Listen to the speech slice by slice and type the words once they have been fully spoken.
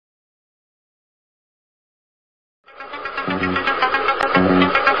Hey,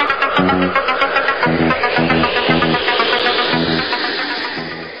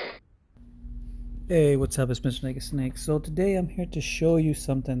 what's up? It's Mr. Naked Snake. So today I'm here to show you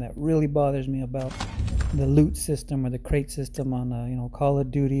something that really bothers me about the loot system or the crate system on Call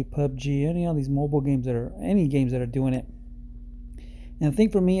of Duty, PUBG, any of these mobile games any games that are doing it. And the thing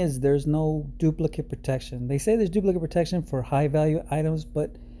for me is there's no duplicate protection. They say there's duplicate protection for high value items,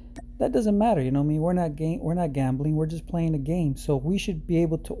 but that doesn't matter. You know what I mean? We're not gambling. We're just playing a game. So we should be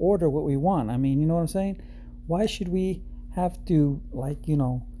able to order what we want. I mean, you know what I'm saying? Why should we have to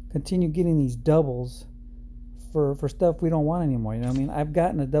continue getting these doubles for stuff we don't want anymore? You know what I mean? I've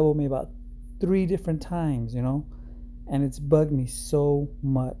gotten a double maybe about 3 different times, and it's bugged me so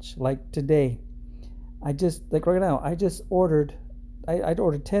much. Like today, right now, I ordered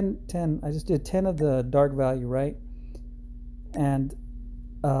 10, I just did 10 of the dark value, right? And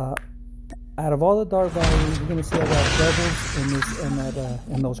out of all the dark value, you're gonna see I got doubles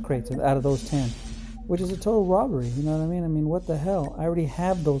in those crates, out of those 10, which is a total robbery. You know what I mean? I mean, what the hell? I already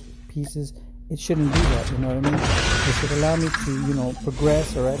have those pieces. It shouldn't do that. You know what I mean? It should allow me to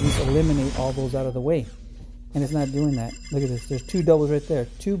progress, or at least eliminate all those out of the way. And it's not doing that. Look at this. There's 2 doubles right there.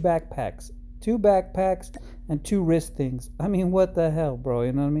 2 backpacks, and 2 wrist things. I mean, what the hell, bro?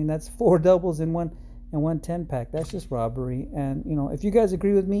 You know what I mean? That's 4 doubles in one 10-pack. That's just robbery. And if you guys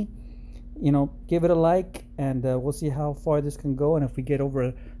agree with me, give it a like, and we'll see how far this can go. And if we get over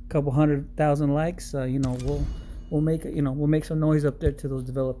a couple 100,000 likes, we'll make some noise up there to those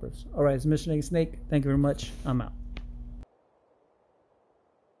developers. All right, it's Mr. Naked Snake. Thank you very much. I'm out.